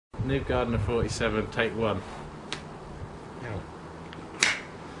New Gardener 47, take 1. Ow.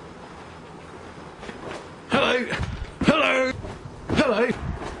 Hello! Hello! Hello!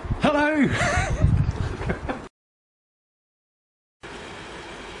 Hello!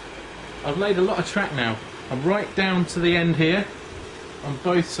 I've laid a lot of track now. I'm right down to the end here, on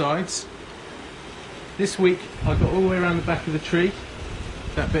both sides. This week I got all the way around the back of the tree,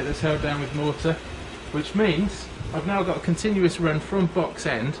 that bit that's held down with mortar, which means I've now got a continuous run from box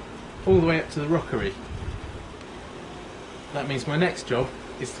end all the way up to the rockery. That means my next job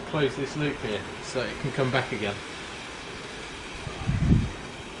is to close this loop here so it can come back again.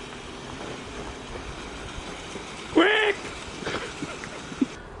 Quick!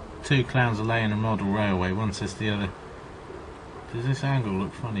 Two clowns are laying a model railway, one says to the other, "Does this angle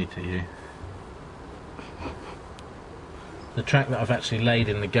look funny to you?" The track that I've actually laid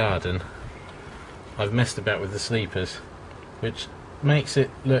in the garden, I've messed about with the sleepers, which makes it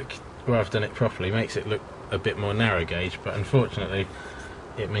look, where I've done it properly, makes it look a bit more narrow gauge, but unfortunately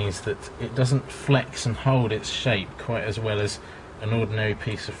it means that it doesn't flex and hold its shape quite as well as an ordinary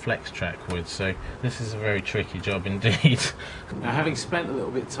piece of flex track would, so this is a very tricky job indeed. Now, having spent a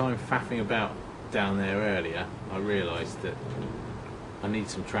little bit of time faffing about down there earlier, I realised that I need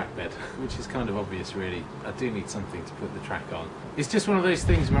some track bed, which is kind of obvious really. I do need something to put the track on. It's just one of those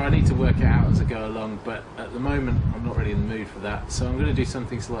things where I need to work it out as I go along, but at the moment I'm not really in the mood for that, so I'm going to do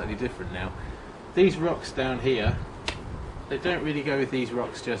something slightly different now. These rocks down here, they don't really go with these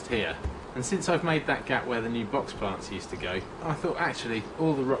rocks just here. And since I've made that gap where the new box plants used to go, I thought actually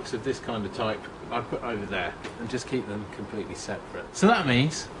all the rocks of this kind of type I'd put over there and just keep them completely separate. So that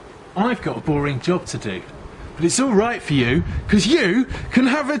means I've got a boring job to do. But it's all right for you, because you can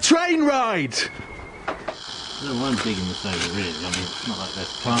have a train ride! I don't mind digging this over really, I mean it's not like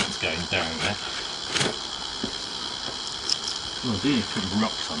there's plants going down there. Well, I do need to put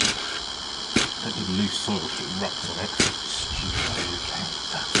rocks on it. Don't need loose soil, put rocks on it.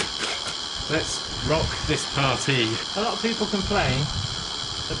 Let's rock this party. A lot of people complain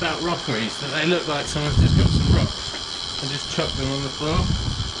about rockeries, that they look like someone's just got some rocks and just chucked them on the floor.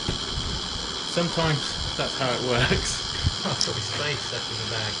 Sometimes that's how it works. I've got my space stuck in the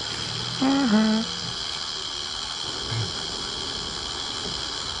bag.